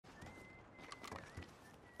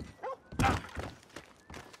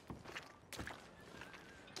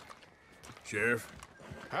Sheriff.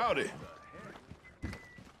 Howdy.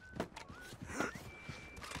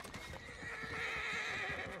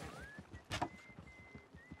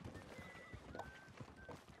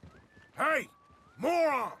 Hey,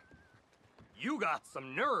 moron! You got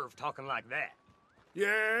some nerve talking like that.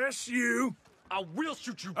 Yes, you. I will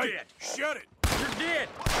shoot you Hey, dead. shut it. You're dead.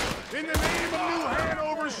 In the name of New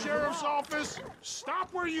Hanover Sheriff's Office,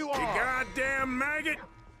 stop where you You are. goddamn maggot.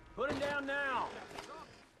 Put him down now.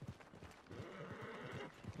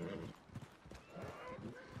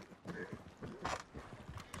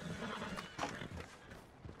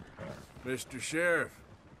 Mr. Sheriff,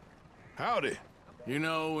 Howdy. you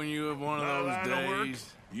know when you have one of My those line of work,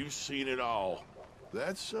 days? you've seen it all.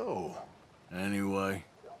 That's so. Anyway,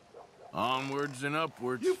 onwards and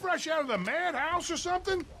upwards. You fresh out of the madhouse or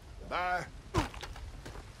something? Bye.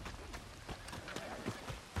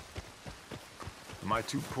 Am I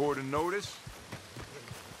too poor to notice?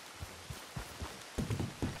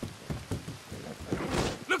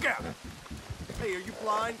 Look out! Hey, are you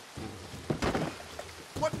blind?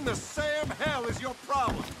 What in the Sam hell is your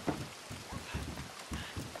problem?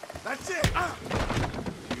 That's it!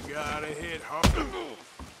 You gotta hit hard.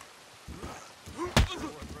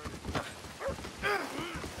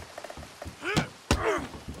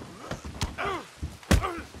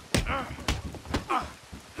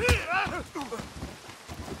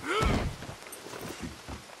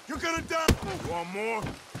 You're gonna die! One more?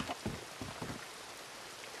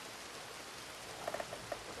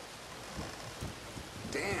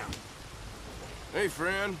 Damn. Hey,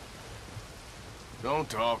 friend. Don't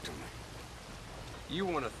talk to me. You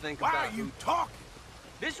want to think Why about are you talking?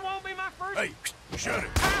 This won't be my first Hey, shut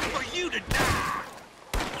it. time for you to die.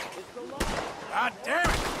 God damn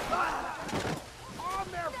it! On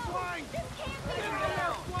their flank! On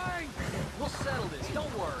their flank! We'll settle this.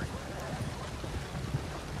 Don't worry.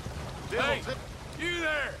 Hey, you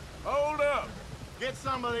there! Hold up! Get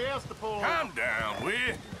somebody else to pull Calm down, will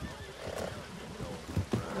you?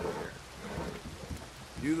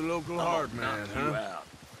 You the local hard man, huh?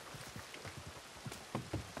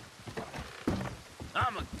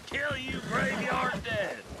 I'ma kill you graveyard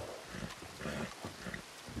dead.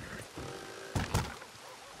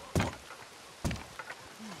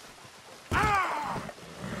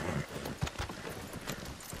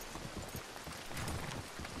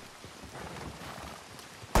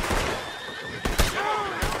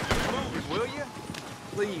 Will you?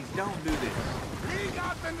 Please, don't do this. We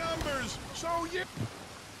got the numbers, so you...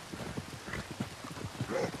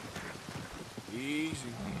 Easy.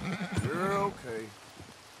 You're okay.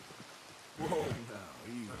 Whoa, now,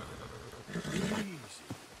 easy.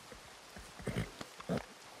 Easy.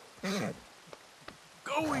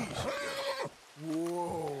 Go easy.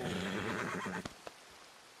 Whoa.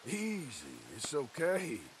 Easy. It's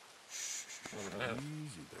okay. Shh.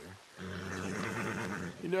 Easy there.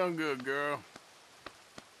 You done good, girl.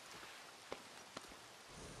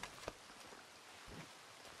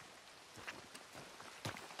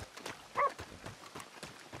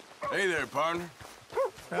 Hey there, partner.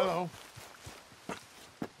 Hello.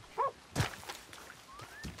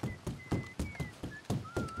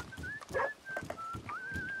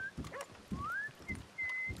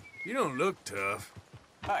 You don't look tough.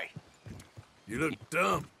 Hey, You look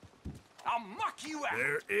dumb. I'll muck you out.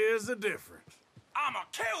 There is a difference. I'ma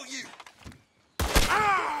kill you.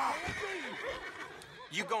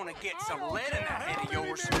 You gonna get some lead in that head of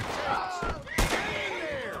yours.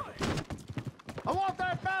 I want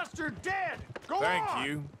that bastard dead! Go on! Thank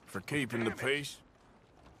you for keeping the peace.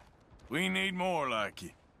 We need more like you.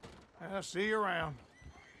 I'll see you around.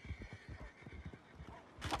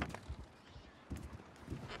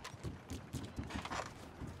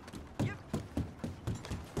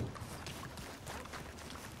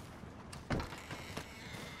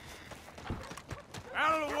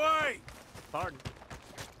 Out of the way! Pardon.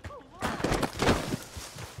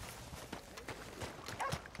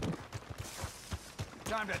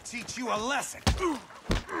 Time to teach you a lesson.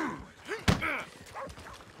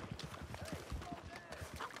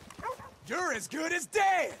 You're as good as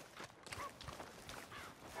dead!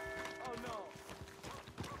 Oh no.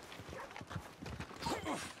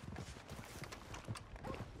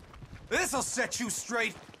 This'll set you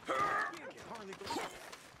straight.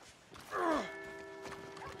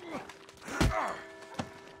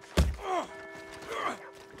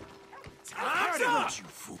 Time's up! You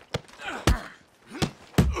fool.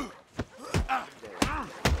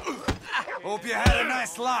 Hope you had a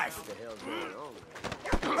nice life.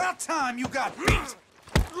 About time you got beat.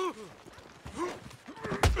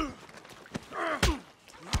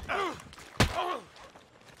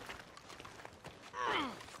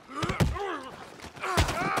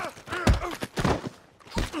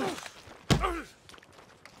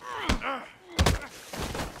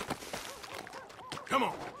 Come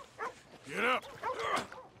on. Get up.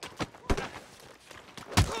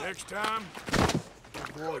 Next time,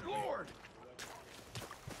 avoid me.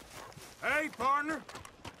 Hey, partner.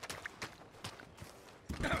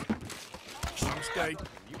 Mistake.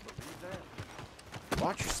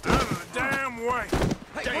 Watch your step. Out of the damn way.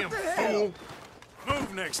 Hey, Damn what the hell? fool.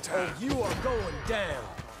 Move next time. You are going down.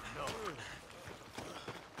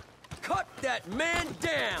 Cut that man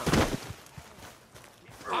down!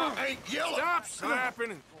 I ain't yelling. Stop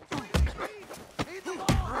slapping and...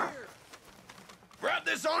 Brought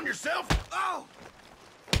this on yourself? Oh!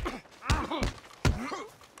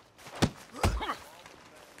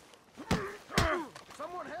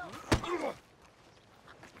 Someone help!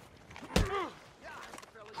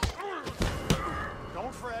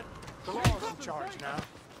 Don't fret. The law's in charge now.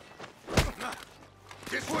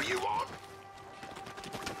 This what you want?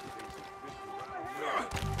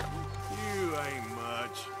 You ain't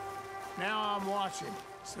much. Now I'm watching,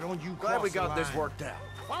 so don't you Glad we cross the got this line. worked out.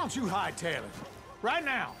 Why don't you hightail it? Right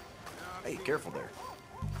now. Hey, careful there.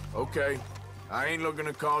 Okay. I ain't looking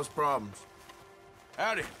to cause problems.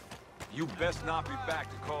 Howdy. You best not be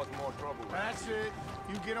back to cause more trouble. That's it.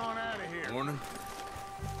 You get on out of here. Morning.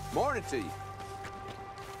 Morning to you.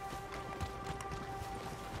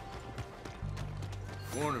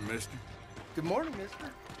 Morning, mister. Good morning,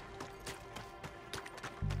 mister.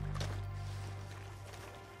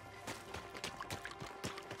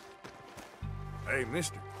 Hey,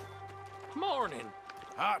 mister. Morning.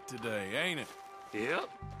 Hot today, ain't it? Yep.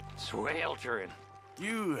 Sweltering.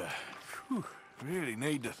 You, really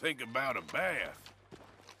need to think about a bath.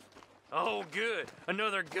 Oh, good.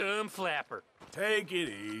 Another gum flapper. Take it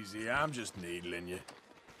easy. I'm just needling you.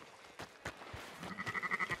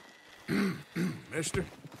 Mister,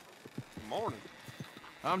 Morning.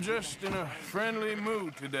 I'm just in a friendly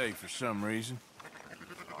mood today for some reason.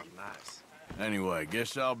 Oh, nice. Anyway,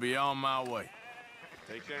 guess I'll be on my way.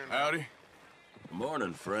 Take care. Howdy.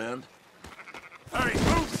 Morning, friend. Hey,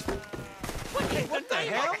 move! What the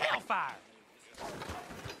hell? Hellfire!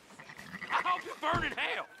 I hope you burn in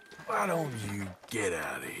hell! Why don't you get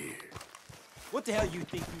out of here? What the hell you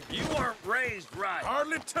think You weren't raised right.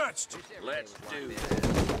 Hardly touched. Let's do this.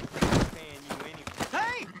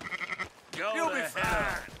 Hey! Go You'll to be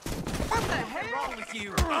hell. What the hell wrong with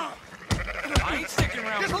you? I ain't sticking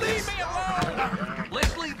around for this. Leave me alone!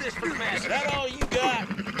 Let's leave this for the master. That all you got?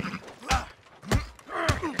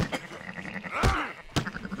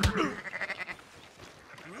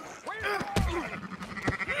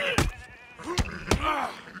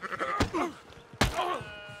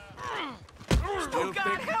 Still God,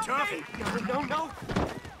 think you're help tough? me! No.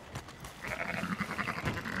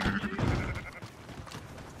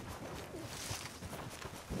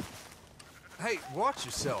 Hey, watch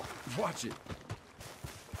yourself. Watch it.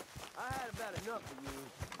 I had about enough of you.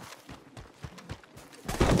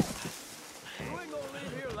 You ain't gonna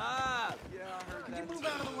leave here alive. Yeah, I heard that. Can you move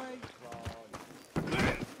out of the way?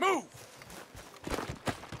 Move!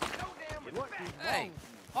 Hey,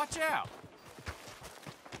 watch out!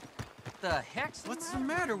 The heck's What's the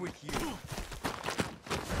matter with you?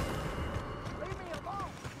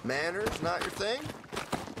 Manners not your thing?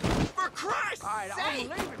 For Christ's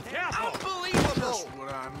sake! Unbelievable! Just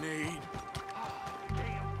what I need.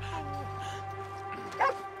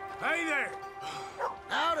 Hey there!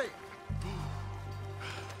 Howdy!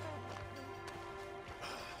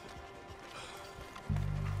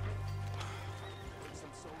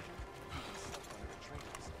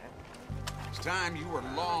 It's time you were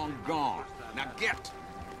long gone. Now get!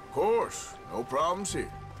 Of course. No problems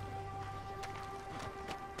here.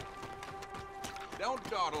 Don't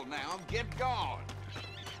dawdle now. Get gone.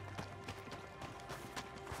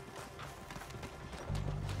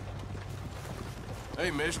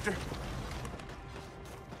 Hey, mister.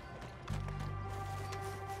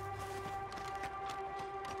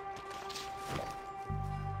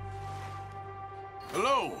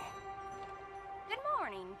 Hello. Good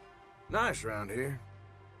morning. Nice round here.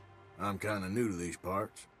 I'm kind of new to these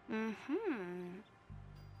parts. Mm-hmm.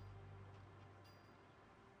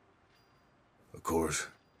 Of course,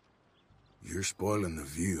 you're spoiling the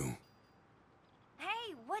view.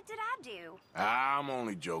 Hey, what did I do? I'm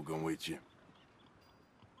only joking with you.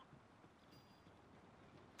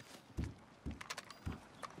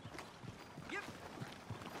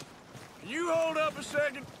 Can you hold up a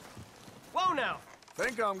second? Whoa now!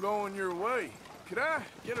 Think I'm going your way. Could I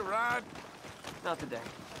get a ride? Not today.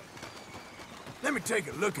 Let me take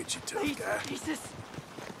a look at you, tough guy. Jesus!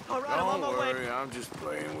 All right, I'm on Don't my way. worry, I'm just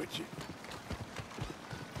playing with you.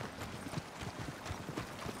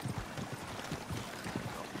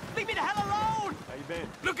 Leave me the hell alone! How you been?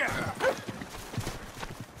 Look out!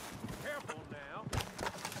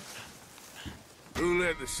 Who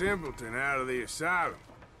let the simpleton out of the asylum?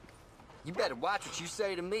 You better watch what you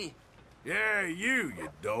say to me. Yeah, you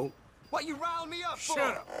dolt. What you riling me up for?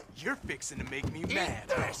 Shut up. You're fixing to make me mad.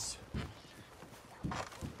 This.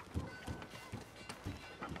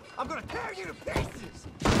 I'm gonna tear you to pieces.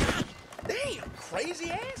 Damn,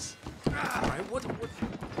 crazy ass. All right, what?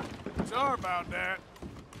 Sorry about that.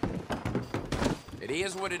 It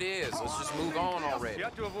is what it is. Let's just move on already. You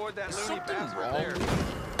have to avoid that loony Something bastard wrong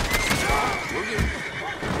there.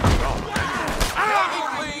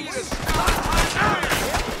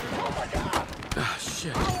 Ah,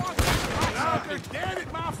 shit. You're dead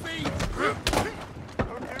at my feet!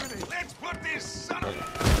 Let's put this son of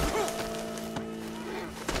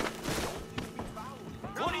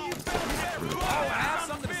What are you fellas there for?